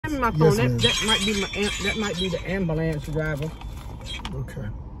my phone. Yes, that might be the ambulance driver. Okay.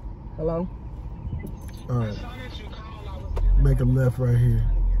 Hello? All right. Make a left right here.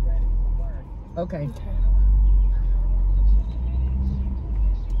 Okay.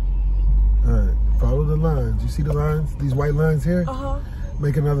 All right. Follow the lines. You see the lines? These white lines here? Uh-huh.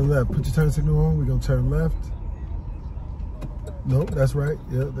 Make another left. Put your turn signal on. We're going to turn left. Nope, that's right.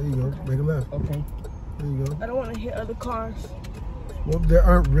 Yeah, there you go. Make a left. Okay. There you go. I don't want to hit other cars. Well, there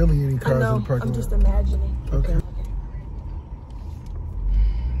aren't really any cars I know, in the parking lot. I'm just imagining. Okay.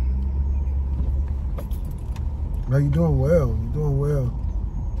 No, you're doing well. You're doing well.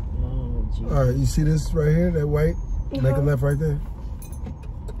 Oh, geez. All right, you see this right here, that white? Make a left right there.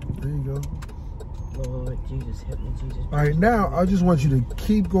 There you go. Lord Jesus, help me, Jesus. All right, now I just want you to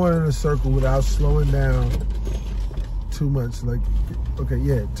keep going in a circle without slowing down too much. Like, okay,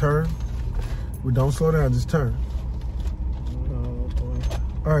 yeah, turn. But don't slow down, just turn. Oh,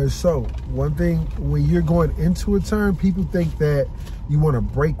 boy. All right, so one thing, when you're going into a turn, people think that you want to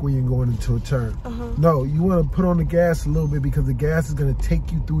brake when you're going into a turn. No, you want to put on the gas a little bit because the gas is going to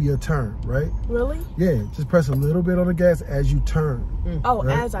take you through your turn, right? Really? Yeah, just press a little bit on the gas as you turn. Oh,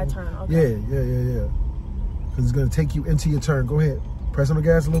 right? as I turn, okay. Yeah. Because it's going to take you into your turn. Go ahead. Press on the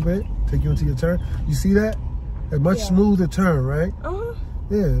gas a little bit, take you into your turn. You see that? A much smoother turn, right?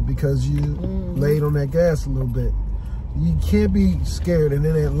 Yeah, because you laid on that gas a little bit. You can't be scared. And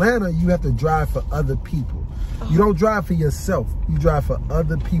in Atlanta, you have to drive for other people. You don't drive for yourself. You drive for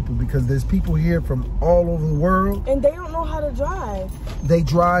other people because there's people here from all over the world. And they don't know how to drive. They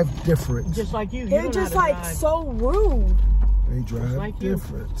drive different. Just like you. They're just like so rude. They drive like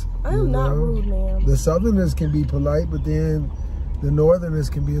different. I'm not rude, man. The Southerners can be polite, but then the Northerners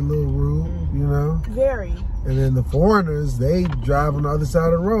can be a little rude, you know? Very. And then the foreigners, they drive on the other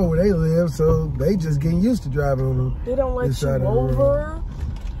side of the road where they live, so they just getting used to driving on them. They don't let you over.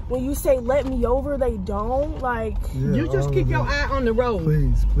 When you say let me over, they don't. Like, you just keep your eye on the road.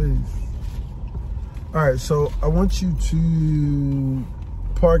 Please. All right, so I want you to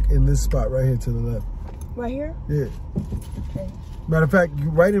park in this spot right here to the left. Right here? Yeah. Okay. Matter of fact, you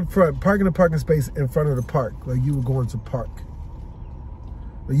right in front, park in a parking space in front of the park, like you were going to park.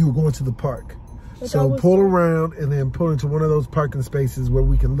 Like you were going to the park. But so pull around and then pull into one of those parking spaces where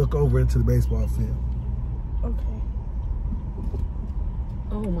we can look over into the baseball field. Okay.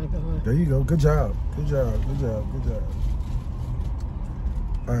 Oh my God. There you go. Good job.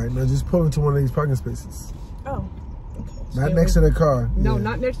 All right, now just pull into one of these parking spaces. Oh. Okay. Not next to that car. No,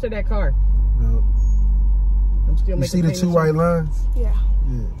 not next to that car. No. I'm still you see making the two white lines? Yeah.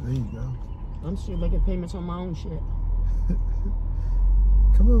 Yeah, there you go. I'm still making payments on my own shit.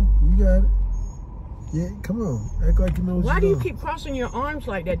 Come on, you got it. Yeah, come on. Act like you know what Why you're do you doing. keep crossing your arms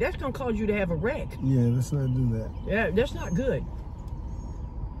like that? That's going to cause you to have a wreck. Yeah, let's not do that. Yeah, that's not good.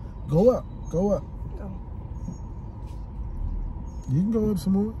 Go up. Oh. You can go up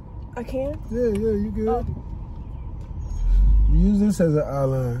some more. I can? Yeah, you good. Oh. Use this as an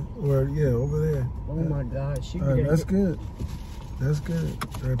outline. Or, yeah, over there. Oh my God. All right, that's good. That's good.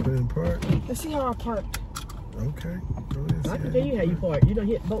 All right, put it in park. Let's see how I park. Okay. Go ahead. I can tell you how you park. You don't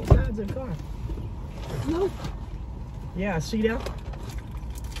hit both sides of the car. No. Yeah, see that?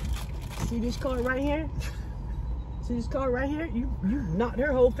 See this car right here? See this car right here? You knocked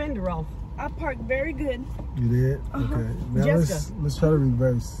her whole fender off. I parked very good. You did? Okay. Now let's try to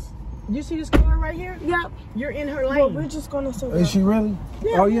reverse. You see this car right here? Yep. You're in her lane. Well, we're just gonna circle. Is she really?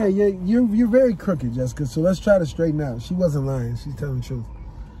 Yeah. Oh yeah. You're very crooked, Jessica. So let's try to straighten out. She wasn't lying. She's telling the truth.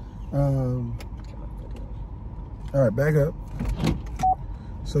 All right, back up.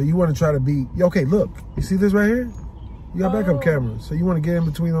 So you want to try to be okay? Look, you see this right here? You got backup camera. So you want to get in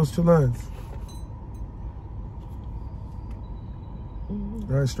between those two lines.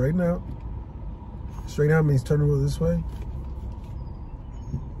 All right, straighten out. Straighten out means turn the wheel this way.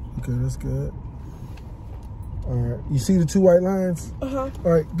 Okay, that's good. All right, you see the two white lines? Uh-huh.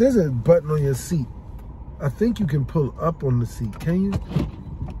 All right, there's a button on your seat. I think you can pull up on the seat. Can you?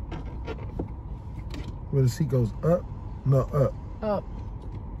 Where the seat goes up? No, up. Up.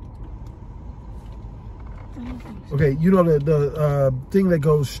 Okay, you know the thing that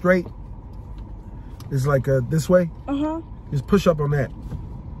goes straight is like this way? Uh-huh. Just push up on that.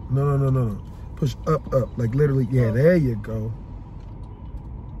 No. Push up. Like literally, yeah, there you go.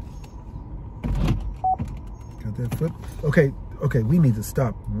 Got that foot? Okay, we need to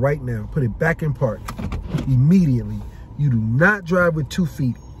stop right now. Put it back in park. Immediately. You do not drive with 2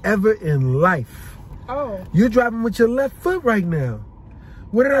 feet ever in life. Oh. You're driving with your left foot right now.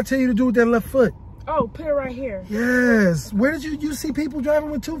 What did I tell you to do with that left foot? Oh, put it right here. Yes. Where did you see people driving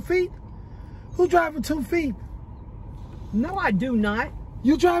with 2 feet? Who drives with 2 feet? No, I do not.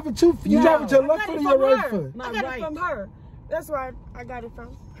 You driving two feet. You driving your left foot or your right foot? I got it from her. That's why I got it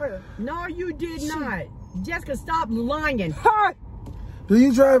from her. No, you did not. Jessica, stop lying. Her. Do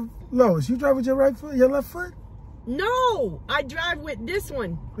you drive, Lois? You drive with your right foot, your left foot? No, I drive with this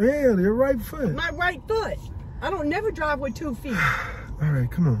one. Yeah, your right foot. My right foot. I don't never drive with 2 feet. All right,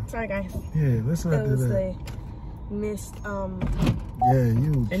 come on. Sorry, guys. Yeah, let's not do that. Missed. Yeah,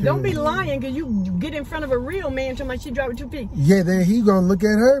 you. And don't be lying, because you get in front of a real man talking about she drive with 2 feet. Yeah, then he gonna look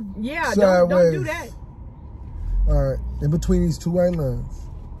at her. Yeah, sideways. don't do that. All right, in between these 2 white lines.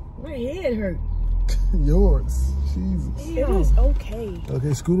 My head hurt. Yours. Jesus. It was okay.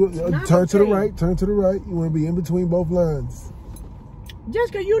 Okay, scoot. Turn to the right. Turn to the right. You want to be in between both lines.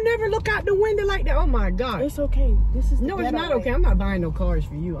 Jessica, you never look out the window like that. Oh my God. It's okay. This is no, it's not okay. I'm not buying no cars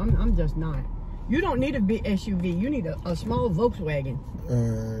for you. I'm just not. You don't need a big SUV. You need a small Volkswagen. All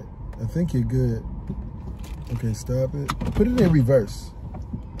right, I think you're good. Okay, stop it. Put it in reverse.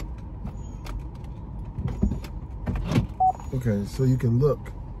 Okay, so you can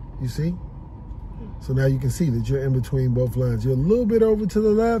look. You see? So now you can see that you're in between both lines. You're a little bit over to the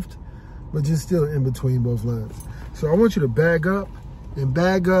left, but you're still in between both lines. So I want you to bag up and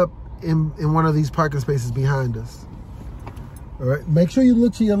bag up in one of these parking spaces behind us. All right, make sure you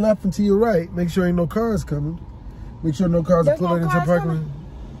look to your left and to your right. Make sure ain't no cars coming. Make sure no cars are pulling into parking.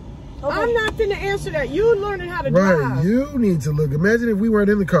 Okay. I'm not finna answer that. You learning how to drive. Right, you need to look. Imagine if we weren't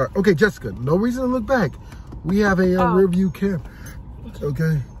in the car. Okay, Jessica, no reason to look back. We have a rear view camera.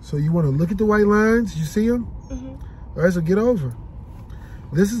 Okay, so you want to look at the white lines. You see them? All right, so get over.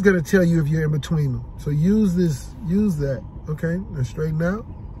 This is going to tell you if you're in between them. So use that. Okay, now straighten out.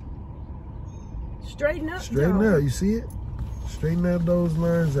 Straighten up. Straighten out. You see it? Straighten out those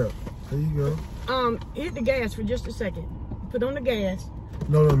lines out. There you go. Hit the gas for just a second. Put on the gas.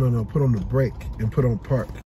 No. Put on the brake and put on park.